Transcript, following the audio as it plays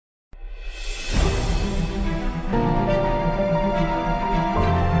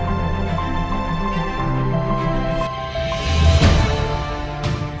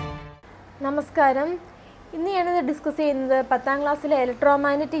നമസ്കാരം. ഇന്ന് ഞാനിത് ഡിസ്കസ് ചെയ്യുന്നത് 10ാം ക്ലാസ്സിലെ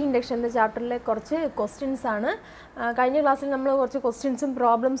ഇലക്ട്രോമാഗ്നറ്റിക് ഇൻഡക്ഷൻ എന്ന ചാപ്റ്ററിലെ കുറച്ച് ക്വസ്റ്റ്യൻസ് ആണ്. കഴിഞ്ഞ ക്ലാസ്സിൽ നമ്മൾ കുറച്ച് ക്വസ്റ്റ്യൻസും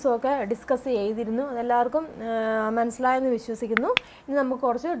പ്രോബ്ലംസും ഒക്കെ ഡിസ്കസ് ചെയ്തിരുന്നു. അതെല്ലാവർക്കും മനസ്സിലായെന്ന് വിശ്വസിക്കുന്നു. ഇനി നമുക്ക്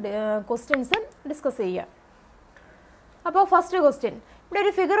കുറച്ച് ക്വസ്റ്റ്യൻസ് ഡിസ്കസ് ചെയ്യാം. അപ്പോൾ ഫസ്റ്റ് ക്വസ്റ്റ്യൻ, ഇവിടെ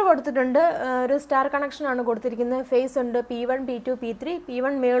ഒരു ഫിഗർ കൊടുത്തിട്ടുണ്ട്. ഒരു സ്റ്റാർ കണക്ഷൻ ആണ് കൊടുത്തിരിക്കുന്നത്. ഫേസ് ഉണ്ട് P1 P2 P3.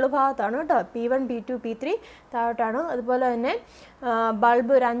 P1 മേളുഭാഗത്താണ് കേട്ടോ, P1 P2 P3 താഴോട്ടാണ്. അതുപോലെ തന്നെ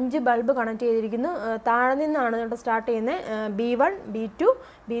ബൾബ് ഒരു 5 ബൾബ് കണക്ട് ചെയ്തിരിക്കുന്നു. താഴെ നിന്നാണ് കേട്ടോ സ്റ്റാർട്ട് ചെയ്യുന്നത്. B1 B2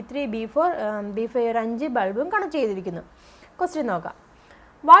 B3 B4 B5 ഒരു 5 ബൾബും കണക്ട് ചെയ്തിരിക്കുന്നു. ക്വസ്റ്റ്യൻ നോക്കാം.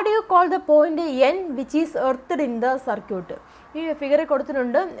 What do you call the point N which is എർത്ത്ഡ് in the circuit? ഈ ഫിഗറിൽ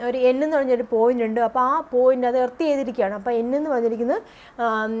കൊടുത്തിട്ടുണ്ട്. ഒരു N എന്ന് പറഞ്ഞൊരു പോയിന്റ് ഉണ്ട്. അപ്പോൾ ആ പോയിന്റ് അത് എർത്ത് ചെയ്തിരിക്കുകയാണ്. അപ്പോൾ N എന്ന്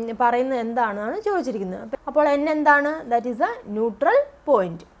പറഞ്ഞിരിക്കുന്നത് പറയുന്നത് എന്താണെന്നാണ് ചോദിച്ചിരിക്കുന്നത്. അപ്പോൾ N എന്താണ്? That is A neutral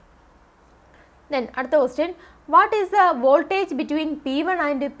point. Then അടുത്ത question, what is the voltage between P1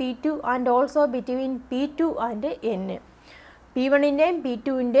 and P2 and also between P2 and N? P1ൻ്റെയും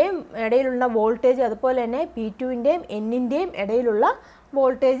P2ൻ്റെയും ഇടയിലുള്ള വോൾട്ടേജ്, അതുപോലെ തന്നെ P2ൻ്റെയും N-ൻ്റെയും ഇടയിലുള്ള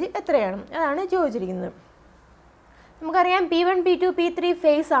വോൾട്ടേജ് എത്രയാണ്? അതാണ് ചോദിച്ചിരിക്കുന്നത്. നമുക്കറിയാം P1 P2 P3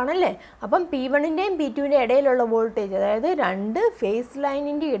 ഫേസ് ആണല്ലേ. അപ്പം P1ൻ്റെയും P2ൻ്റെയും ഇടയിലുള്ള വോൾട്ടേജ്, അതായത് രണ്ട് ഫേസ്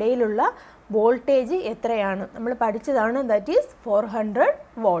ലൈനിൻ്റെ ഇടയിലുള്ള വോൾട്ടേജ് എത്രയാണ്? നമ്മൾ പഠിച്ചതാണ്. That is 400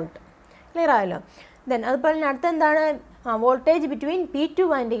 volt. ക്ലിയർ ആയല്ലോ. ദെൻ അതുപോലെ തന്നെ അടുത്തെന്താണ്? Voltage between P2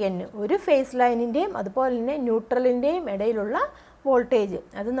 and N. ഒരു ഫേസ് ലൈനിൻ്റെയും അതുപോലെ തന്നെ ന്യൂട്രലിൻ്റെയും ഇടയിലുള്ള വോൾട്ടേജ്,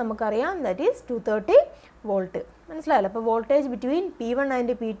 അത് നമുക്കറിയാം. That is 230 volt. മനസ്സിലായല്ലോ. അപ്പോൾ voltage between P1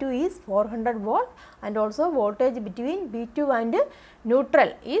 and P2 is 400 volt and also voltage between P2 and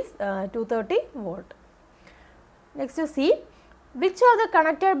neutral is 230 volt. Next C, which of the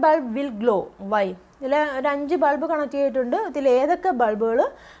connected bulb will glow? Y? ഇതിൽ ഒരു 5 bulb connect ചെയ്തിട്ടുണ്ട്. ഇതിൽ ഏതൊക്കെ ബൾബുകൾ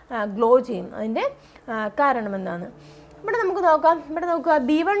glow ചെയ്യും? അതിൻ്റെ കാരണം എന്താണ്? ഇവിടെ നമുക്ക് നോക്കാം. ഇവിടെ നോക്കുക,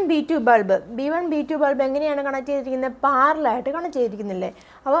 B1 B2 bulb. B1 B2 bulb എങ്ങനെയാണ് കണക്ട് ചെയ്തിരിക്കുന്നത്? പാരലായിട്ട് കണക്ട് ചെയ്തിരിക്കുന്നില്ലേ?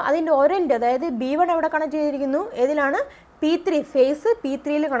 അപ്പോൾ അതിൻ്റെ ഒരെൻഡ്, അതായത് B1 എവിടെ കണക്ട് ചെയ്തിരിക്കുന്നു? ഏതിലാണ്? P3 ഫേസ്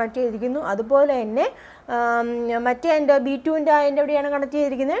P3യിൽ കണക്ട് ചെയ്തിരിക്കുന്നു. അതുപോലെ തന്നെ മറ്റേ എൻ്റെ B2ൻ്റെ അതിൻ്റെ എവിടെയാണ് കണക്ട്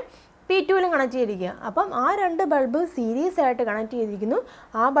ചെയ്തിരിക്കുന്നത്? P2യിലും കണക്ട് ചെയ്തിരിക്കുക. അപ്പം ആ 2 ബൾബ് സീരീസ് ആയിട്ട് കണക്ട് ചെയ്തിരിക്കുന്നു.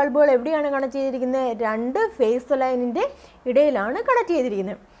 ആ ബൾബുകൾ എവിടെയാണ് കണക്ട് ചെയ്തിരിക്കുന്നത്? 2 ഫേസ് ലൈനിൻ്റെ ഇടയിലാണ് കണക്ട്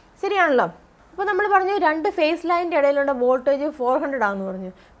ചെയ്തിരിക്കുന്നത്. ശരിയാണല്ലോ. അപ്പോൾ നമ്മൾ പറഞ്ഞു 2 ഫേസ് ലൈനിൻ്റെ ഇടയിലുള്ള വോൾട്ടേജ് 400 ആണെന്ന് പറഞ്ഞു.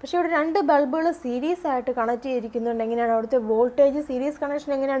 പക്ഷേ ഇവിടെ 2 ബൾബുകൾ സീരീസ് ആയിട്ട് കണക്ട് ചെയ്തിരിക്കുന്നുണ്ട്. എങ്ങനെയാണ് അവിടുത്തെ വോൾട്ടേജ്? സീരീസ്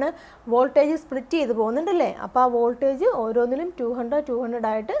കണക്ഷൻ എങ്ങനെയാണ്? വോൾട്ടേജ് സ്പ്ലിറ്റ് ചെയ്ത് പോകുന്നുണ്ടല്ലേ. അപ്പോൾ ആ വോൾട്ടേജ് ഓരോന്നിലും 200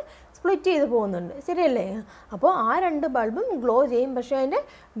 ആയിട്ട് സ്പ്ലിറ്റ് ചെയ്ത് പോകുന്നുണ്ട്. ശരിയല്ലേ? അപ്പോൾ ആ 2 ബൾബും ഗ്ലോ ചെയ്യും. പക്ഷേ അതിൻ്റെ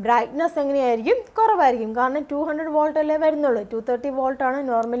ബ്രൈറ്റ്നസ് എങ്ങനെയായിരിക്കും? കുറവായിരിക്കും. കാരണം 200 വോൾട്ട് അല്ലേ വരുന്നുള്ളൂ. 230 വോൾട്ടാണ്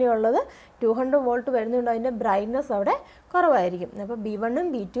നോർമലി ഉള്ളത്. 200 വോൾട്ട് വരുന്നുണ്ട്. അതിൻ്റെ ബ്രൈറ്റ്നസ് അവിടെ കുറവായിരിക്കും. അപ്പോൾ B1ഉം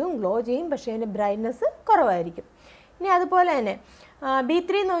B2ഉം ഗ്ലോ ചെയ്യും. പക്ഷേ അതിൻ്റെ ബ്രൈറ്റ്നസ് കുറവായിരിക്കും. ഇനി അതുപോലെ തന്നെ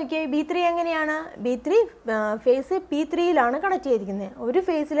B3 നോക്കിയേ. B3 എങ്ങനെയാണ്? B3 ഫേസ് P3യിലാണ് കണക്ട് ചെയ്തിരിക്കുന്നത്. ഒരു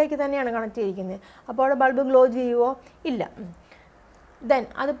ഫേസിലേക്ക് തന്നെയാണ് കണക്ട് ചെയ്തിരിക്കുന്നത്. അപ്പോൾ അവിടെ ബൾബ് ഗ്ലോ ചെയ്യുമോ? ഇല്ല. ദെൻ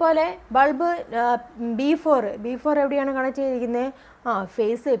അതുപോലെ ബൾബ് B4 എവിടെയാണ് കണക്ട് ചെയ്തിരിക്കുന്നത്?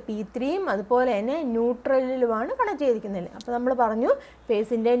 ഫേസ് P3യും അതുപോലെ തന്നെ ന്യൂട്രലിലുമാണ് കണക്ട് ചെയ്തിരിക്കുന്നത്. അപ്പോൾ നമ്മൾ പറഞ്ഞു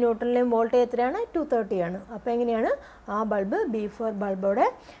ഫേസിൻ്റെ ന്യൂട്രലിൻ്റെയും വോൾട്ടേജ് എത്രയാണ്? 230 ആണ്. അപ്പോൾ എങ്ങനെയാണ് ആ ബൾബ് B4 ബൾബോടെ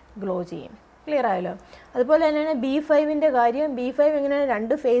ഗ്ലോ ചെയ്യും. ക്ലിയർ ആയല്ലോ. അതുപോലെ തന്നെയാണ് B5ൻ്റെ കാര്യം. B5 എങ്ങനെയാണ്?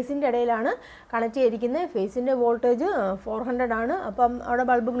 2 ഫേസിൻ്റെ ഇടയിലാണ് കണക്ട് ചെയ്തിരിക്കുന്നത്. ഫേസിൻ്റെ വോൾട്ടേജ് 400 ആണ്. അപ്പം അവിടെ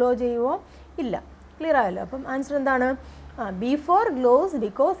ബൾബ് ഗ്ലോ ചെയ്യുമോ? ഇല്ല. ക്ലിയർ ആയല്ലോ. അപ്പം ആൻസർ എന്താണ്? B4 glows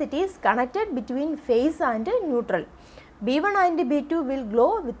because it is connected between phase and neutral. B1 and B2 will glow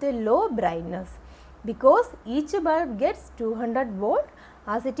with a low brightness because each bulb gets 200 volt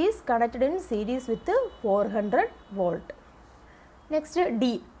as it is connected in series with 400 volt. Next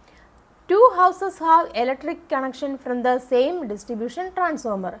D. 2 houses have electric connection from the same distribution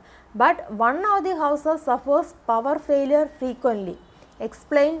transformer, but one of the houses suffers power failure frequently.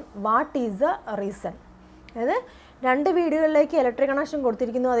 Explain what is the reason. അതായത് 2 വീടുകളിലേക്ക് electric connection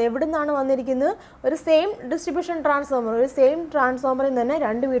കൊടുത്തിരിക്കുന്നു. അത് എവിടെ നിന്നാണ് വന്നിരിക്കുന്നത്? ഒരു same distribution transformer, ഒരു same ട്രാൻസ്ഫോമറിൽ തന്നെ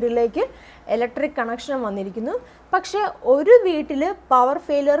 2 വീടുകളിലേക്ക് ഇലക്ട്രിക് കണക്ഷൻ വന്നിരിക്കുന്നു. പക്ഷേ ഒരു വീട്ടിൽ പവർ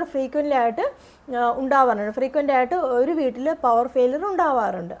ഫെയിലിയർ ഫ്രീക്വൻ്റ് ആയിട്ട് ഒരു വീട്ടിൽ പവർ ഫെയിലിയർ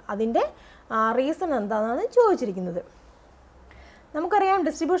ഉണ്ടാവാറുണ്ട്. അതിൻ്റെ റീസൺ എന്താണെന്നാണ് ചോദിച്ചിരിക്കുന്നത്. നമുക്കറിയാം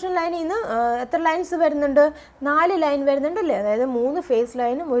ഡിസ്ട്രിബ്യൂഷൻ ലൈനിൽ നിന്ന് എത്ര ലൈൻസ് വരുന്നുണ്ട്? 4 ലൈൻ വരുന്നുണ്ടല്ലേ. അതായത് 3 ഫേസ്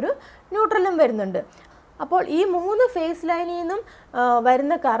ലൈനും ഒരു ന്യൂട്രലും വരുന്നുണ്ട്. അപ്പോൾ ഈ 3 ഫേസ് ലൈനിൽ നിന്നും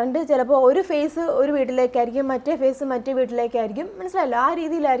വരുന്ന കറണ്ട് ചിലപ്പോൾ ഒരു ഫേസ് ഒരു വീട്ടിലേക്കായിരിക്കും, മറ്റേ ഫേസ് മറ്റേ വീട്ടിലേക്കായിരിക്കും. മനസ്സിലായല്ലോ? ആ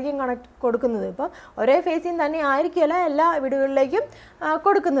രീതിയിലായിരിക്കും കണക്ട് കൊടുക്കുന്നത്. ഇപ്പം ഒരേ ഫേസിൽ തന്നെ ആയിരിക്കില്ല എല്ലാ വീടുകളിലേക്കും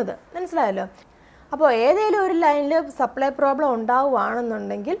കൊടുക്കുന്നത്. മനസ്സിലായല്ലോ? അപ്പോൾ ഏതെങ്കിലും ഒരു ലൈനിൽ സപ്ലൈ പ്രോബ്ലം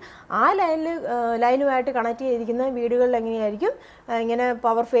ഉണ്ടാവുകയാണെന്നുണ്ടെങ്കിൽ ആ ലൈനുമായിട്ട് കണക്ട് ചെയ്തിരിക്കുന്ന വീടുകളിൽ എങ്ങനെയായിരിക്കും ഇങ്ങനെ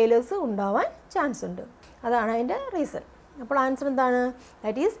പവർ ഫെയിലേഴ്സ് ഉണ്ടാവാൻ ചാൻസ് ഉണ്ട്. അതാണ് അതിൻ്റെ റീസൺ. അപ്പോൾ ആൻസർ എന്താണ്?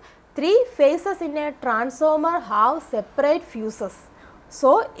 That is 3 phases in a transformer have separate fuses. So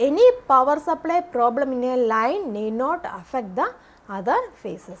any power supply problem in a line need not affect the other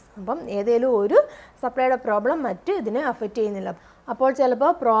phases. അപ്പം ഏതെങ്കിലും ഒരു സപ്ലൈയുടെ പ്രോബ്ലം മറ്റ് ഇതിനെ അഫക്റ്റ് ചെയ്യുന്നില്ല. അപ്പോൾ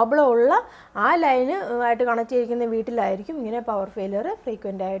ചിലപ്പോൾ പ്രോബ്ലം ഉള്ള ആ ലൈന് ആയിട്ട് കണക്ട് ചെയ്തിരിക്കുന്ന വീട്ടിലായിരിക്കും ഇങ്ങനെ പവർ ഫെയിലിയർ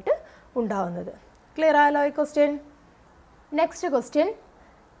ഫ്രീക്വൻ്റ് ആയിട്ട് ഉണ്ടാവുന്നത്. ക്ലിയർ ആയല്ലോ ഈ question? Next question.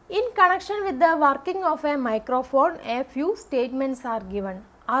 In connection with the working of a microphone, a few statements are given.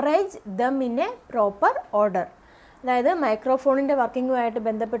 Arrange them in a proper order. അതായത് മൈക്രോഫോണിൻ്റെ വർക്കിങ്ങുമായിട്ട്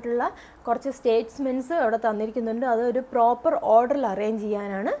ബന്ധപ്പെട്ടുള്ള കുറച്ച് സ്റ്റേറ്റ്മെൻറ്റ്സ് അവിടെ തന്നിരിക്കുന്നുണ്ട്. അത് ഒരു പ്രോപ്പർ ഓർഡറിൽ അറേഞ്ച്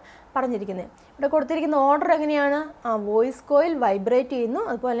ചെയ്യാനാണ് പറഞ്ഞിരിക്കുന്നത്. ഇവിടെ കൊടുത്തിരിക്കുന്ന ഓർഡർ എങ്ങനെയാണ്? വോയിസ് കോയിൽ വൈബ്രേറ്റ് ചെയ്യുന്നു,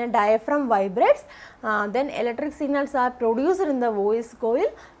 അതുപോലെ തന്നെ diaphragm vibrates, then electric signals are produced in the voice coil,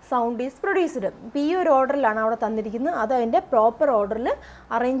 sound is produced. ഇപ്പോൾ ഈ ഒരു ഓർഡറിലാണ് അവിടെ തന്നിരിക്കുന്നത്. അത് അതിൻ്റെ പ്രോപ്പർ ഓർഡറിൽ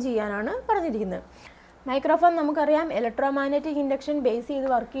അറേഞ്ച് ചെയ്യാനാണ് പറഞ്ഞിരിക്കുന്നത്. മൈക്രോഫോൺ നമുക്കറിയാം ഇലക്ട്രോമാഗ്നറ്റിക് ഇൻഡക്ഷൻ ബേസ് ചെയ്ത്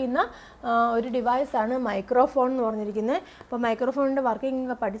വർക്ക് ചെയ്യുന്ന ഒരു ഡിവൈസാണ് മൈക്രോഫോൺ എന്ന് പറഞ്ഞിരിക്കുന്നത്. അപ്പോൾ മൈക്രോഫോണിൻ്റെ വർക്കിംഗ്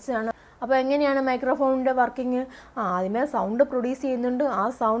ഒക്കെ പഠിച്ചതാണ്. അപ്പോൾ എങ്ങനെയാണ് മൈക്രോഫോണിൻ്റെ വർക്കിംഗ്? ആദ്യമേ സൗണ്ട് പ്രൊഡ്യൂസ് ചെയ്യുന്നുണ്ട്. ആ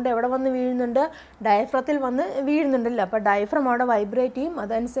സൗണ്ട് എവിടെ വന്ന് വീഴുന്നുണ്ട്? ഡയഫ്രത്തിൽ വന്ന് വീഴുന്നുണ്ടല്ലോ. അപ്പോൾ ഡയഫ്രം അവിടെ വൈബ്രേറ്റ് ചെയ്യും.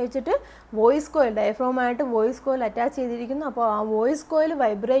 അതനുസരിച്ചിട്ട് voice coil, ഡയഫ്രവുമായിട്ട് voice coil attach ചെയ്തിരിക്കുന്നു. അപ്പോൾ ആ വോയിസ് കോയിൽ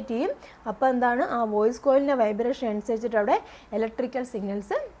വൈബ്രേറ്റ് ചെയ്യും. അപ്പോൾ എന്താണ്? ആ വോയിസ് കോയിലിൻ്റെ വൈബ്രേഷൻ അനുസരിച്ചിട്ട് അവിടെ ഇലക്ട്രിക്കൽ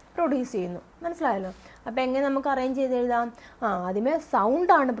സിഗ്നൽസ് പ്രൊഡ്യൂസ് ചെയ്യുന്നു. മനസ്സിലായല്ലോ? അപ്പോൾ എങ്ങനെ നമുക്ക് അറേഞ്ച് ചെയ്ത് എഴുതാം? ആദ്യമേ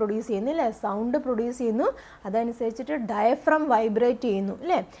സൗണ്ടാണ് പ്രൊഡ്യൂസ് ചെയ്യുന്നത് അല്ലേ? സൗണ്ട് പ്രൊഡ്യൂസ് ചെയ്യുന്നു, അതനുസരിച്ചിട്ട് ഡയഫ്രം വൈബ്രേറ്റ് ചെയ്യുന്നു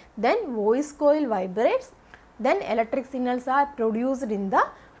അല്ലേ? Then voice coil vibrates, then electric signals are produced in the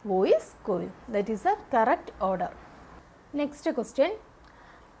voice coil. That is A correct order. Next question.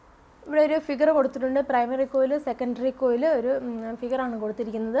 ഇവിടെ ഒരു ഫിഗർ കൊടുത്തിട്ടുണ്ട്. പ്രൈമറി കോയിൽ, സെക്കൻഡറി കോയിൽ, ഒരു ഫിഗറാണ്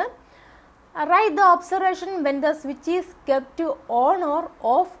കൊടുത്തിരിക്കുന്നത്. Write the observation when the switch is kept on or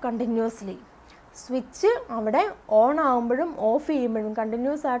off continuously. Switch അവിടെ on ആകുമ്പോഴും of ചെയ്യുമ്പോഴും,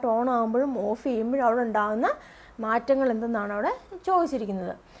 continuous ആയിട്ട് on ആകുമ്പോഴും of ചെയ്യുമ്പോഴും അവിടെ ഉണ്ടാകുന്ന മാറ്റങ്ങൾ എന്തെന്നാണ് അവിടെ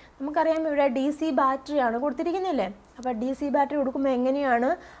ചോദിച്ചിരിക്കുന്നത്. നമുക്കറിയാം ഇവിടെ DC ബാറ്ററിയാണ് കൊടുത്തിരിക്കുന്നില്ലേ? അപ്പോൾ DC ബാറ്ററി കൊടുക്കുമ്പോൾ എങ്ങനെയാണ്?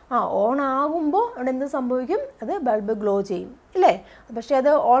 ഓൺ ആകുമ്പോൾ അവിടെ എന്ത് സംഭവിക്കും? അത് ബൾബ് ഗ്ലോ ചെയ്യും ഇല്ലേ? പക്ഷേ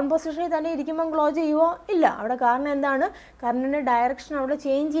അത് ഓൺ പൊസിഷനിൽ തന്നെ ഇരിക്കുമ്പോൾ ഗ്ലോ ചെയ്യുമോ? ഇല്ല. അവിടെ കാരണം എന്താണ്? കറണ്ടിൻ്റെ ഡയറക്ഷൻ അവിടെ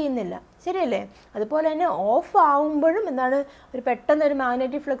ചേഞ്ച് ചെയ്യുന്നില്ല, ശരിയല്ലേ? അതുപോലെ തന്നെ ഓഫ് ആകുമ്പോഴും എന്താണ്? ഒരു പെട്ടെന്നൊരു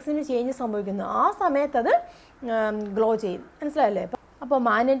മാഗ്നറ്റിക് ഫ്ലക്സിന് ചേഞ്ച് സംഭവിക്കുന്നു. ആ സമയത്ത് അത് ഗ്ലോ ചെയ്യും. മനസ്സിലായല്ലേ? അപ്പോൾ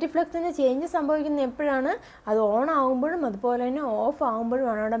മാഗ്നറ്റിക് ഫ്ലക്സിന് ചേഞ്ച് സംഭവിക്കുന്നത് എപ്പോഴാണ്? അത് ഓൺ ആകുമ്പോഴും അതുപോലെ തന്നെ ഓഫ്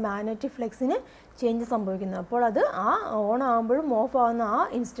ആകുമ്പോഴുമാണ് അവിടെ മാഗ്നറ്റിക് ഫ്ലക്സിന് ചേഞ്ച് സംഭവിക്കുന്നത്. അപ്പോൾ അത് ആ ഓൺ ആകുമ്പോഴും ഓഫ് ആകുന്ന ആ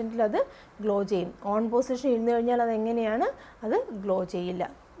ഇൻസ്റ്റൻറ്റിൽ അത് ഗ്ലോ ചെയ്യും. ഓൺ പൊസിഷൻ ഇരുന്ന് കഴിഞ്ഞാൽ അതെങ്ങനെയാണ്? അത് ഗ്ലോ ചെയ്യില്ല.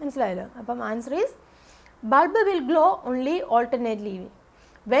 മനസ്സിലായല്ലോ? അപ്പം answer is bulb will glow only alternately.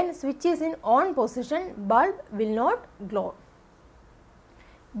 When switch is in on position, bulb will not glow.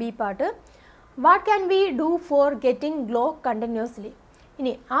 B part. What can we do for getting glow continuously?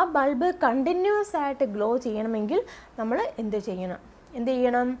 ഇനി ആ ബൾബ് കണ്ടിന്യൂസ് ആയിട്ട് ഗ്ലോ ചെയ്യണമെങ്കിൽ നമ്മൾ എന്ത്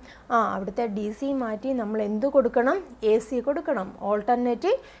ചെയ്യണം? അവിടുത്തെ DC മാറ്റി നമ്മൾ എന്ത് കൊടുക്കണം? AC കൊടുക്കണം,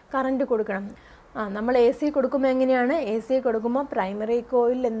 ഓൾട്ടർനേറ്റീവ് കറണ്ട് കൊടുക്കണം. നമ്മൾ AC കൊടുക്കുമ്പോൾ എങ്ങനെയാണ്? AC കൊടുക്കുമ്പോൾ പ്രൈമറി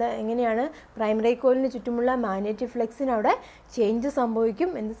കോയിൽ എങ്ങനെയാണ്? പ്രൈമറി കോയിലിന് ചുറ്റുമുള്ള മാഗ്നറ്റിക് ഫ്ലക്സിന് അവിടെ ചേഞ്ച് സംഭവിക്കും.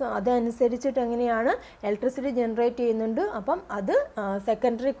 അതനുസരിച്ചിട്ട് എങ്ങനെയാണ്? ഇലക്ട്രിസിറ്റി ജനറേറ്റ് ചെയ്യുന്നുണ്ട്. അപ്പം അത്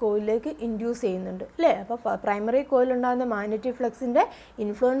സെക്കൻഡറി കോയിലിലേക്ക് ഇൻഡ്യൂസ് ചെയ്യുന്നുണ്ട് അല്ലേ? അപ്പോൾ പ്രൈമറി കോയിലുണ്ടാകുന്ന മാഗ്നറ്റിക് ഫ്ലക്സിൻ്റെ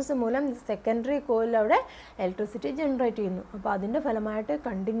ഇൻഫ്ലുവൻസ് മൂലം സെക്കൻഡറി കോയിൽ അവിടെ ഇലക്ട്രിസിറ്റി ജനറേറ്റ് ചെയ്യുന്നു. അപ്പോൾ അതിൻ്റെ ഫലമായിട്ട്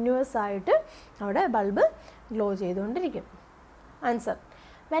കണ്ടിന്യൂസ് ആയിട്ട് അവിടെ ബൾബ് ഗ്ലോ ചെയ്തുകൊണ്ടിരിക്കും. Answer.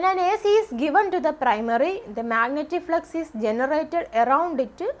 When an AC is given to the primary, the magnetic flux is generated around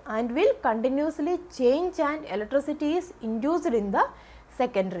it and will continuously change and electricity is induced in the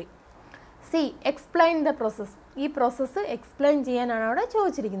secondary. C. Explain the process. ഈ process explain ചെയ്യാനാണ് അവിടെ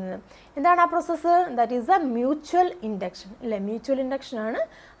ചോദിച്ചിരിക്കുന്നത്. എന്താണ് ആ process? That is A mutual induction അല്ലേ? Mutual ഇൻഡക്ഷനാണ്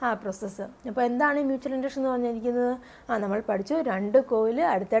ആ process. അപ്പോൾ എന്താണ് ഈ മ്യൂച്വൽ ഇൻഡക്ഷൻ എന്ന് പറഞ്ഞിരിക്കുന്നത്? നമ്മൾ പഠിച്ചു, 2 കോയിൽ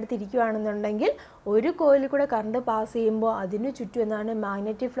അടുത്തടുത്ത് ഇരിക്കുകയാണെന്നുണ്ടെങ്കിൽ ഒരു കോയിലിൽ കൂടെ കറണ്ട് പാസ് ചെയ്യുമ്പോൾ അതിന് ചുറ്റും എന്താണ്?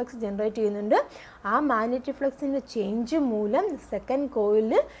 മാഗ്നറ്റിക് ഫ്ലക്സ് ജനറേറ്റ് ചെയ്യുന്നുണ്ട്. ആ മാഗ്നറ്റിക് ഫ്ലക്സിൻ്റെ ചേഞ്ച് മൂലം സെക്കൻഡ്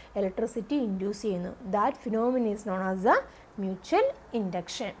കോയിലിൽ ഇലക്ട്രിസിറ്റി ഇൻഡ്യൂസ് ചെയ്യുന്നു. That phenomena is known as A mutual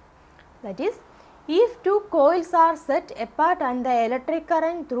induction. That is, if 2 coils are set apart and the electric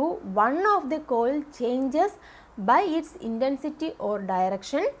current through one of the coil changes by its intensity or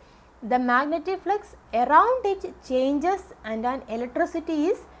direction, the magnetic flux around it changes and an electricity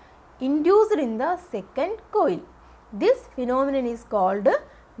is induced in the second coil. This phenomenon is called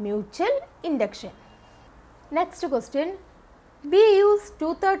mutual induction. Next question. We use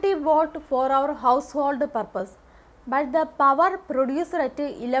 230 volt for our household purpose, but the power produced at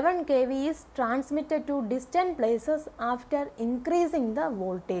 11 kV is transmitted to distant places after increasing the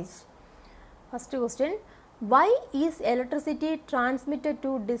voltage. First question, why is electricity transmitted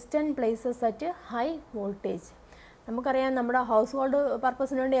to distant places at high voltage? നമുക്കറിയാം നമ്മുടെ house hold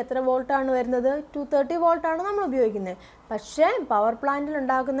പർപ്പസിന് വേണ്ടി എത്ര വോൾട്ടാണ് വരുന്നത്? 230 വോൾട്ടാണ് നമ്മൾ ഉപയോഗിക്കുന്നത്. പക്ഷേ power പ്ലാന്റിൽ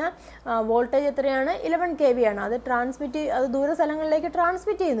ഉണ്ടാക്കുന്ന വോൾട്ടേജ് എത്രയാണ്? 11 kV ആണ്. അത് ദൂര സ്ഥലങ്ങളിലേക്ക്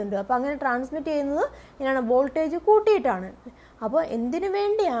ട്രാൻസ്മിറ്റ് ചെയ്യുന്നുണ്ട്. അപ്പോൾ അങ്ങനെ ട്രാൻസ്മിറ്റ് ചെയ്യുന്നത് ഇങ്ങനെയാണ്, വോൾട്ടേജ് കൂട്ടിയിട്ടാണ്. അപ്പോൾ എന്തിനു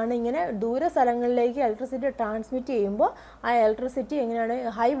വേണ്ടിയാണ് ഇങ്ങനെ ദൂര സ്ഥലങ്ങളിലേക്ക് ഇലക്ട്രിസിറ്റി ട്രാൻസ്മിറ്റ് ചെയ്യുമ്പോൾ ആ ഇലക്ട്രിസിറ്റി എങ്ങനെയാണ്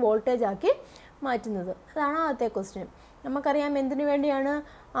ഹൈ വോൾട്ടേജ് ആക്കി മാറ്റുന്നത്? അതാണ് ആദ്യത്തെ ക്വസ്റ്റ്യൻ. നമുക്കറിയാം എന്തിനു വേണ്ടിയാണ്?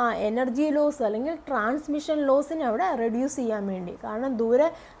 എനർജി ലോസ് അല്ലെങ്കിൽ ട്രാൻസ്മിഷൻ ലോസിനെ അവിടെ റെഡ്യൂസ് ചെയ്യാൻ വേണ്ടി. കാരണം ദൂര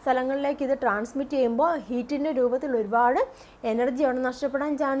സ്ഥലങ്ങളിലേക്ക് ഇത് ട്രാൻസ്മിറ്റ് ചെയ്യുമ്പോൾ ഹീറ്റിൻ്റെ രൂപത്തിൽ ഒരുപാട് എനർജി അവിടെ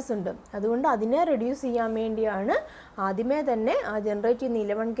നഷ്ടപ്പെടാൻ ചാൻസ് ഉണ്ട്. അതുകൊണ്ട് അതിനെ റെഡ്യൂസ് ചെയ്യാൻ വേണ്ടിയാണ് ആദ്യമേ തന്നെ ആ ജനറേറ്റ് ചെയ്യുന്ന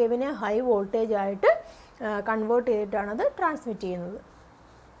 11 kVനെ ഹൈ വോൾട്ടേജ് ആയിട്ട് കൺവേർട്ട് ചെയ്തിട്ടാണ് അത് ട്രാൻസ്മിറ്റ് ചെയ്യുന്നത്.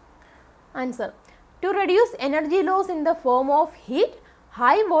 Answer, to reduce energy loss in the form of heat,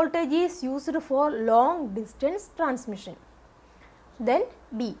 high voltage is used for long distance transmission. Then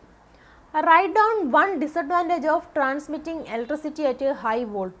B, write down one disadvantage of transmitting electricity at a high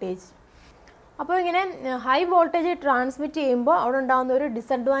voltage. അപ്പോൾ ഇങ്ങനെ high voltage transmit ചെയ്യുമ്പോൾ അവിടെ ഉണ്ടാകുന്ന ഒരു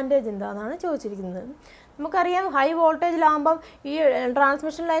disadvantage എന്താണെന്നാണ് ചോദിച്ചിരിക്കുന്നത്. നമുക്കറിയാം high വോൾട്ടേജിലാകുമ്പം ഈ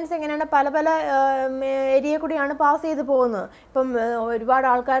ട്രാൻസ്മിഷൻ ലൈൻസ് എങ്ങനെയാണ് പല പല ഏരിയയിൽ കൂടിയാണ് പാസ് ചെയ്ത് പോകുന്നത്. ഇപ്പം ഒരുപാട്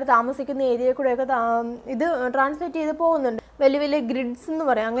ആൾക്കാർ താമസിക്കുന്ന ഏരിയയിൽ കൂടെയൊക്കെ ഇത് ട്രാൻസ്മിറ്റ് ചെയ്ത് പോകുന്നുണ്ട്. വലിയ വലിയ ഗ്രിഡ്സ് എന്ന്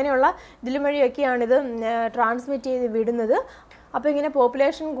പറയാം, അങ്ങനെയുള്ള ഇതിലും വഴിയൊക്കെയാണ് ഇത് ട്രാൻസ്മിറ്റ് ചെയ്ത് വിടുന്നത്. അപ്പോൾ ഇങ്ങനെ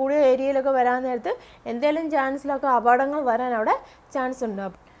പോപ്പുലേഷൻ കൂടിയ ഏരിയയിലൊക്കെ വരാൻ നേരത്ത് എന്തെങ്കിലും ചാൻസിലൊക്കെ അപകടങ്ങൾ വരാൻ അവിടെ ചാൻസ് ഉണ്ട്.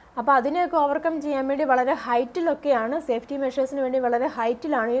 അപ്പോൾ അതിനെയൊക്കെ ഓവർകം ചെയ്യാൻ വേണ്ടി വളരെ ഹൈറ്റിലൊക്കെയാണ്, സേഫ്റ്റി മെഷേഴ്സിന് വേണ്ടി വളരെ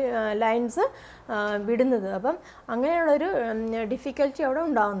ഹൈറ്റിലാണ് ഈ ലൈൻസ് വിടുന്നത്. അപ്പം അങ്ങനെയുള്ളൊരു ഡിഫിക്കൽറ്റി അവിടെ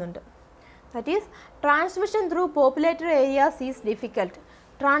ഉണ്ടാകുന്നുണ്ട്. That is transmission through populated areas is difficult.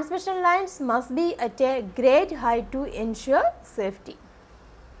 Transmission lines must be at a great height to ensure safety.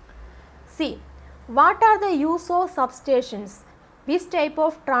 C, what are the use of substations? Which type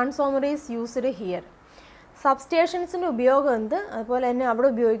of transformer is used here? സബ്സ്റ്റേഷൻസിൻ്റെ ഉപയോഗം എന്ത്, അതുപോലെ തന്നെ അവിടെ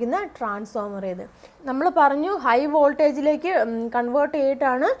ഉപയോഗിക്കുന്ന transformer ഏത്? നമ്മൾ പറഞ്ഞു high വോൾട്ടേജിലേക്ക് convert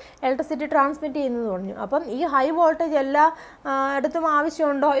ചെയ്തിട്ടാണ് ഇലക്ട്രിസിറ്റി ട്രാൻസ്മിറ്റ് ചെയ്യുന്നത് പറഞ്ഞു. അപ്പം ഈ ഹൈ വോൾട്ടേജ് എല്ലാ ഇടത്തും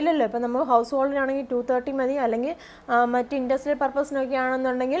ആവശ്യമുണ്ടോ? ഇല്ലല്ലോ. ഇപ്പം നമ്മൾ ഹൗസ് ഹോൾഡിനാണെങ്കിൽ 230 മതി, അല്ലെങ്കിൽ മറ്റ് ഇൻഡസ്ട്രിയൽ പർപ്പസിനൊക്കെ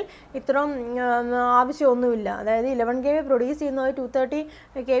ആണെന്നുണ്ടെങ്കിൽ ഇത്രയും ആവശ്യമൊന്നുമില്ല. അതായത് 11 kV പ്രൊഡ്യൂസ് ചെയ്യുന്നത് 230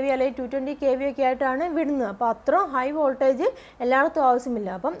 kV അല്ലെങ്കിൽ 220 kV ഒക്കെ ആയിട്ടാണ് വിടുന്നത്. അപ്പോൾ അത്രയും ഹൈ വോൾട്ടേജ് എല്ലായിടത്തും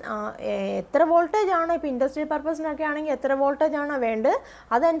ആവശ്യമില്ല. അപ്പം എത്ര വോൾട്ടേജ് ആണ് ഇപ്പോൾ ഇൻഡസ്ട്രിയൽ പർപ്പസിനൊക്കെ ആണെങ്കിൽ എത്ര വോൾട്ടേജ് ആണോ വേണ്ടത്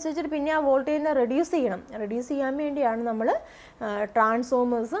അതനുസരിച്ചിട്ട് പിന്നെ ആ വോൾട്ടേജിനെ റെഡ്യൂസ് ചെയ്യണം. റെഡ്യൂസ് ചെയ്യാൻ വേണ്ടിയാണ് നമ്മൾ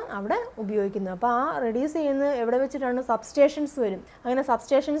ട്രാൻസ്ഫോമേഴ്സ് അവിടെ ഉപയോഗിക്കുന്നത്. അപ്പോൾ ആ റെഡ്യൂസ് ചെയ്യുന്നത് എവിടെ വെച്ചിട്ടാണ്? സബ്സ്റ്റേഷൻസ് വരും. അങ്ങനെ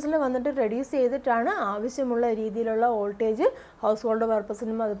സബ്സ്റ്റേഷൻസിൽ വന്നിട്ട് റെഡ്യൂസ് ചെയ്തിട്ടാണ് ആവശ്യമുള്ള രീതിയിലുള്ള വോൾട്ടേജ് ഹൗസ് ഹോൾഡ്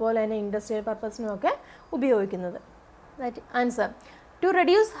പർപ്പസിനും അതുപോലെ തന്നെ ഇൻഡസ്ട്രിയൽ പർപ്പസിനും ഒക്കെ ഉപയോഗിക്കുന്നത്. That answer, to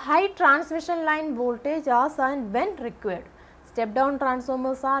reduce high transmission line voltage as and when required, step down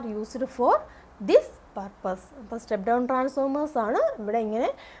transformers are used for this purpose. അപ്പോൾ സ്റ്റെപ്പ് ഡൗൺ ട്രാൻസ്ഫോമേഴ്സ് ആണ് ഇവിടെ ഇങ്ങനെ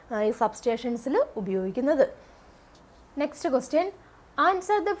ഈ സബ്സ്റ്റേഷൻസിൽ ഉപയോഗിക്കുന്നത്. Next question,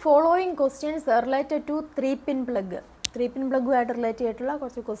 answer the following questions related to 3-pin plug. 3-pin പ്ലഗുമായിട്ട് relate ചെയ്തിട്ടുള്ള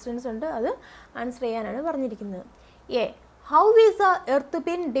കുറച്ച് questions ഉണ്ട്, അത് ആൻസർ ചെയ്യാനാണ് പറഞ്ഞിരിക്കുന്നത്. A, how is A earth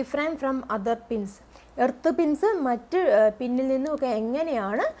pin different from other pins? Earth pins മറ്റ് പിന്നിൽ നിന്നുമൊക്കെ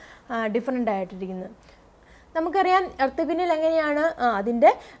എങ്ങനെയാണ് ഡിഫറെൻ്റ് ആയിട്ടിരിക്കുന്നത്? നമുക്കറിയാം എർത്ത് പിന്നിൽ എങ്ങനെയാണ് അതിൻ്റെ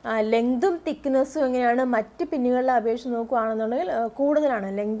ലെങ്തും തിക്നെസ്സും എങ്ങനെയാണ് മറ്റ് പിന്നുകളിലെ അപേക്ഷിച്ച് നോക്കുകയാണെന്നുണ്ടെങ്കിൽ കൂടുതലാണ്,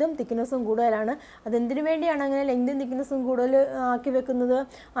 ലെങ്തും തിക്നെസ്സും കൂടുതലാണ്. അതെന്തിനു വേണ്ടിയാണ് അങ്ങനെ ലെങ്തും തിക്നെസ്സും കൂടുതൽ ആക്കി വെക്കുന്നത്?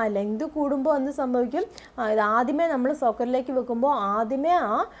 ലെങ്ത് കൂടുമ്പോൾ എന്ത് സംഭവിക്കും? ഇത് ആദ്യമേ നമ്മൾ സോക്കറ്റിലേക്ക് വെക്കുമ്പോൾ ആദ്യമേ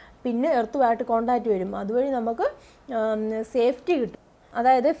ആ പിന്നെ എർത്തുമായിട്ട് കോണ്ടാക്റ്റ് വരും. അതുവഴി നമുക്ക് സേഫ്റ്റി കിട്ടും.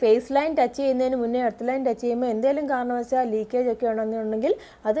 അതായത് ഫേസ് ലൈൻ ടച്ച് ചെയ്യുന്നതിന് മുന്നേ എർത്ത് ലൈൻ ടച്ച് ചെയ്യുമ്പോൾ എന്തെങ്കിലും കാരണവശാൽ ലീക്കേജ് ഒക്കെ ഉണ്ടെന്നുണ്ടെങ്കിൽ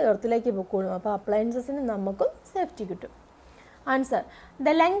അത് എർത്തിലേക്ക് പൊക്കോളും. അപ്പോൾ അപ്ലയൻസസിന് നമുക്കും സേഫ്റ്റി കിട്ടും. Answer,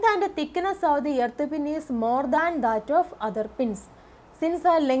 the length and thickness of the earth pin is more than that of other pins. Since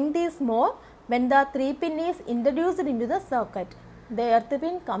the length is more when the 3-pin is introduced in to the socket, the earth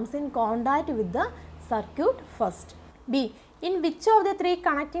pin comes in contact with the circuit first. B, in which of the 3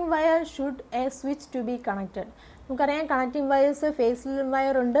 connecting wire should A switch to be connected? നമുക്കറിയാം connecting wires face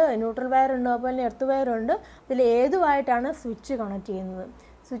വയറുണ്ട്, neutral വയറുണ്ട്, അതുപോലെ തന്നെ earth വയറുണ്ട്. ഇതിൽ ഏതുമായിട്ടാണ് switch connect ചെയ്യുന്നത്?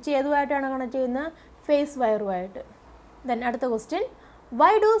 Switch ഏതുമായിട്ടാണ് connect ചെയ്യുന്നത്? Face വയറുമായിട്ട്. Then അടുത്ത question,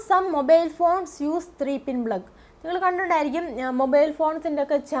 why do some mobile phones use 3-pin plug? നിങ്ങൾ കണ്ടിട്ടുണ്ടായിരിക്കും mobile ഫോൺസിൻ്റെ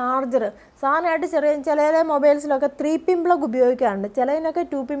ഒക്കെ charger സാധാരണയായിട്ട് ചില മൊബൈൽസിലൊക്കെ 3 പിൻ പ്ലഗ് ഉപയോഗിക്കാറുണ്ട്, ചിലതിനൊക്കെ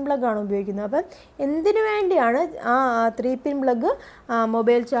 2 പിൻ പ്ലഗ് ആണ് ഉപയോഗിക്കുന്നത്. അപ്പം എന്തിനു വേണ്ടിയാണ് ആ 3 പിൻ പ്ലഗ്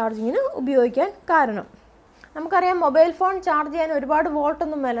മൊബൈൽ ചാർജിങ്ങിന് ഉപയോഗിക്കാൻ കാരണം? നമുക്കറിയാം മൊബൈൽ ഫോൺ ചാർജ് ചെയ്യാൻ ഒരുപാട്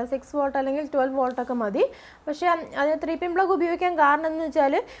വോൾട്ടൊന്നും വേണ്ട, 6 വോൾട്ട് അല്ലെങ്കിൽ 12 വോൾട്ടൊക്കെ മതി. പക്ഷേ അതിന് 3 പിൻ പ്ലഗ് ഉപയോഗിക്കാൻ കാരണം എന്ന്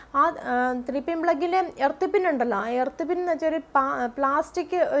വെച്ചാൽ ആ 3 പിൻ പ്ലഗിലെ എർത്ത് പിൻ ഉണ്ടല്ലോ, ആ എർത്ത് പിൻ എന്ന് വെച്ചാൽ ഒരു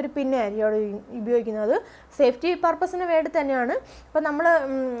പ്ലാസ്റ്റിക് ഒരു പിന്നായിരിക്കും അവിടെ ഉപയോഗിക്കുന്നത്. സേഫ്റ്റി പർപ്പസിന് വേണ്ടി തന്നെയാണ്. ഇപ്പം നമ്മൾ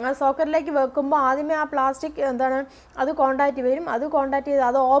സോക്കറ്റിലേക്ക് വെക്കുമ്പോൾ ആദ്യമേ ആ പ്ലാസ്റ്റിക് അത് കോണ്ടാക്റ്റ് വരും, അത് കോണ്ടാക്ട് ചെയ്ത്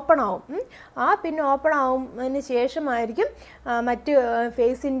അത് ഓപ്പൺ ആവും. ആ പിന്ന് ഓപ്പൺ ആവുന്നതിന് ശേഷമായിരിക്കും മറ്റ്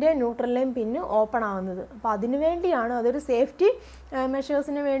ഫേസിൻ്റെ ന്യൂട്രലിലെയും പിന്ന് ഓപ്പൺ ആവുന്നത്. അപ്പോൾ അതിനു വേണ്ടിയാണ്, അതൊരു സേഫ്റ്റി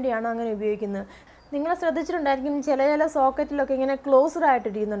മെഷേഴ്സിന് വേണ്ടിയാണ് അങ്ങനെ ഉപയോഗിക്കുന്നത്. നിങ്ങൾ ശ്രദ്ധിച്ചിട്ടുണ്ടായിരിക്കും ചില സോക്കറ്റിലൊക്കെ ഇങ്ങനെ ക്ലോസ്ഡ്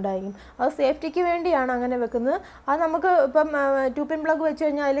ആയിട്ടിരിക്കുന്നുണ്ടായിരിക്കും, അത് സേഫ്റ്റിക്ക് വേണ്ടിയാണ് അങ്ങനെ വെക്കുന്നത്. അത് നമുക്ക് ഇപ്പം 2 പിൻ പ്ലഗ് വെച്ച്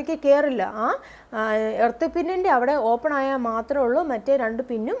കഴിഞ്ഞാൽ അതിലേക്ക് കയറില്ല, ആ എർത്ത് പിന്നിൻ്റെ അവിടെ ഓപ്പൺ ആയാൽ മാത്രമേ ഉള്ളൂ മറ്റേ 2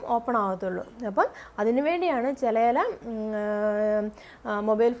 പിന്നും ഓപ്പൺ ആകത്തുള്ളൂ. അപ്പം അതിനു വേണ്ടിയാണ് ചില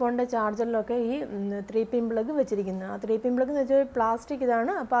മൊബൈൽ ഫോണിൻ്റെ ചാർജറിലൊക്കെ ഈ 3 പിൻ പ്ലഗ് വെച്ചിരിക്കുന്നത്. ആ 3 പിൻ പ്ലഗ് എന്ന് വെച്ചാൽ പ്ലാസ്റ്റിക്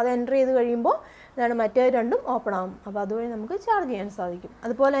ഇതാണ്, അപ്പോൾ അത് എൻ്റർ ചെയ്ത് കഴിയുമ്പോൾ ഇതാണ് മറ്റേ 2ഉം ഓപ്പൺ ആകും. അപ്പോൾ അതുവഴി നമുക്ക് ചാർജ് ചെയ്യാൻ സാധിക്കും.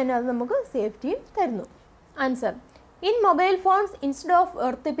 അതുപോലെ തന്നെ അത് നമുക്ക് സേഫ്റ്റിയും തരുന്നു. Answer: in mobile phones instead of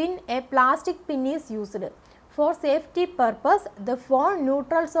earth pin A plastic pin is used. For safety purpose, the phone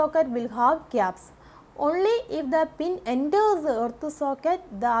neutral socket will have caps. Only if the pin enters the earth socket,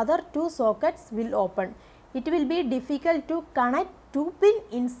 the other 2 sockets will open. It will be difficult to connect 2 pins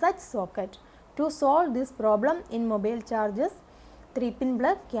in such socket. To solve this problem in mobile chargers, 3 pin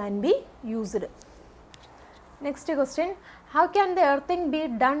plug can be used. Next question: how can the earthing be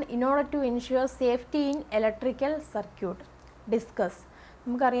done in order to ensure safety in electrical circuit? Discuss.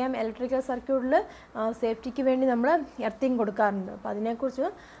 നമുക്കറിയാം electrical സർക്യൂട്ടിൽ സേഫ്റ്റിക്ക് വേണ്ടി നമ്മൾ earthing കൊടുക്കാറുണ്ട്. അപ്പോൾ അതിനെക്കുറിച്ച്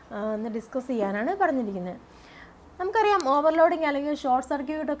ഒന്ന് discuss ചെയ്യാനാണ് പറഞ്ഞിരിക്കുന്നത്. നമുക്കറിയാം ഓവർലോഡിങ് അല്ലെങ്കിൽ ഷോർട്ട്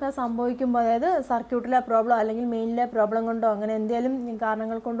സർക്യൂട്ടൊക്കെ സംഭവിക്കുമ്പോൾ, അതായത് സർക്യൂട്ടിലെ പ്രോബ്ലം അല്ലെങ്കിൽ മെയിനിലെ പ്രോബ്ലം കൊണ്ടോ അങ്ങനെ എന്തെങ്കിലും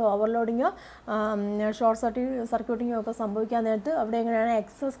കാരണങ്ങൾ കൊണ്ടോ ഓവർലോഡിങ്ങോ ഷോർട്ട് സർക്യൂട്ടിങ്ങോ ഒക്കെ സംഭവിക്കാൻ നേരത്ത് അവിടെ എങ്ങനെയാണ്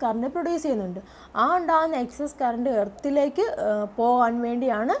എക്സസ് കറണ്ട് പ്രൊഡ്യൂസ് ചെയ്യുന്നുണ്ട്. ആ ഉണ്ടാകുന്ന എക്സസ് കറണ്ട് എർത്തിലേക്ക് പോകാൻ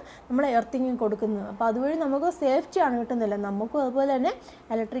വേണ്ടിയാണ് നമ്മൾ എർത്തിങ് കൊടുക്കുന്നത്. അപ്പോൾ അതുവഴി നമുക്ക് സേഫ്റ്റിയാണ് കിട്ടുന്നില്ല, നമുക്കും അതുപോലെ തന്നെ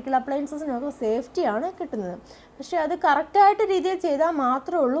ഇലക്ട്രിക്കൽ അപ്ലയൻസസിനൊക്കെ സേഫ്റ്റിയാണ് കിട്ടുന്നത്. പക്ഷേ അത് കറക്റ്റായിട്ട് രീതിയിൽ ചെയ്താൽ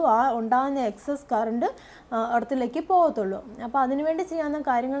മാത്രമേ ഉള്ളൂ ആ ഉണ്ടാകുന്ന എക്സസ് കറണ്ട് എർത്തിലേക്ക് പോകത്തുള്ളൂ. അപ്പോൾ അതിനുവേണ്ടി ചെയ്യാവുന്ന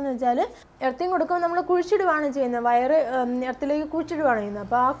കാര്യങ്ങൾ എന്ന് വെച്ചാൽ, എർത്തിങ് കൊടുക്കുമ്പോൾ നമ്മൾ കുഴിച്ചിടുകയാണ് ചെയ്യുന്നത്, വയറ് എർത്തിലേക്ക് കുഴിച്ചിടുകയാണ് ചെയ്യുന്നത്.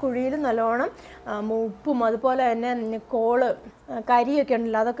 അപ്പോൾ ആ കുഴിയിൽ നല്ലോണം ഉപ്പും അതുപോലെ തന്നെ കരിയൊക്കെ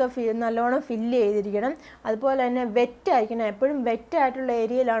ഉണ്ടല്ലോ അതൊക്കെ നല്ലോണം ഫില്ല് ചെയ്തിരിക്കണം. അതുപോലെ തന്നെ വെറ്റായിരിക്കണം, എപ്പോഴും വെറ്റായിട്ടുള്ള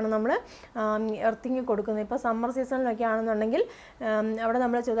ഏരിയയിലാണ് നമ്മൾ എർത്തിങ് കൊടുക്കുന്നത്. ഇപ്പോൾ സമ്മർ സീസണിലൊക്കെ ആണെന്നുണ്ടെങ്കിൽ അവിടെ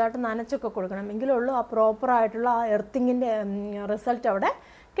നമ്മൾ ചെറുതായിട്ട് നനച്ചൊക്കെ കൊടുക്കണം, എങ്കിലുള്ളൂ ആ പ്രോപ്പറായിട്ടുള്ള ആ എർത്തിങ്ങിൻ്റെ റിസൾട്ട് അവിടെ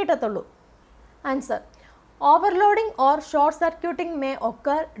കിട്ടത്തുള്ളൂ. Answer: overloading or short circuiting may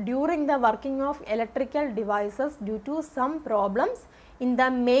occur during the working of electrical devices due to some problems in the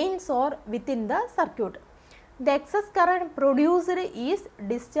mains or within the circuit. The excess current produced is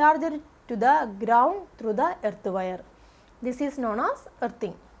discharged to the ground through the earth wire. This is known as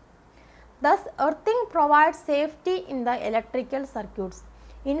earthing. Thus, earthing provides safety in the electrical circuits.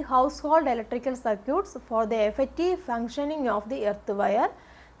 In household electrical circuits, for the effective functioning of the earth wire,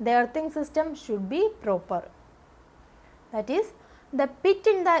 the earthing system should be proper. That is, the pit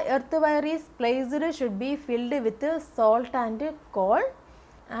in the earth wire is placed should be filled with salt and coal,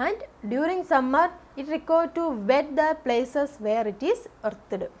 and during summer it required to wet the places where it is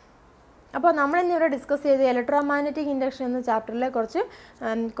earthed. അപ്പോൾ നമ്മളിന്നിവിടെ discuss ചെയ്ത് electromagnetic induction എന്ന ചാപ്റ്ററിലെ കുറച്ച്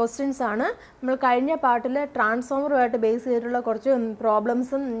questions ആണ്. നമ്മൾ കഴിഞ്ഞ പാർട്ടിൽ ട്രാൻസ്ഫോമറുമായിട്ട് base ചെയ്തിട്ടുള്ള കുറച്ച്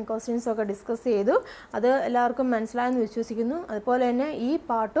പ്രോബ്ലംസും ക്വസ്റ്റ്യൻസും ഒക്കെ ഡിസ്കസ് ചെയ്തു. അത് എല്ലാവർക്കും മനസ്സിലായെന്ന് വിശ്വസിക്കുന്നു. അതുപോലെ തന്നെ ഈ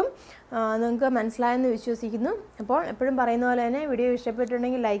പാർട്ടും നിങ്ങൾക്ക് മനസ്സിലായെന്ന് വിശ്വസിക്കുന്നു. അപ്പോൾ എപ്പോഴും പറയുന്ന പോലെ തന്നെ വീഡിയോ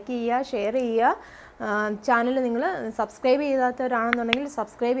ഇഷ്ടപ്പെട്ടിട്ടുണ്ടെങ്കിൽ ലൈക്ക് ചെയ്യുക, ഷെയർ ചെയ്യുക. ചാനൽ നിങ്ങൾ സബ്സ്ക്രൈബ് ചെയ്യാത്തവരാണെന്നുണ്ടെങ്കിൽ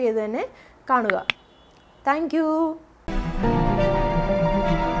സബ്സ്ക്രൈബ് ചെയ്ത് തന്നെ കാണുക. താങ്ക്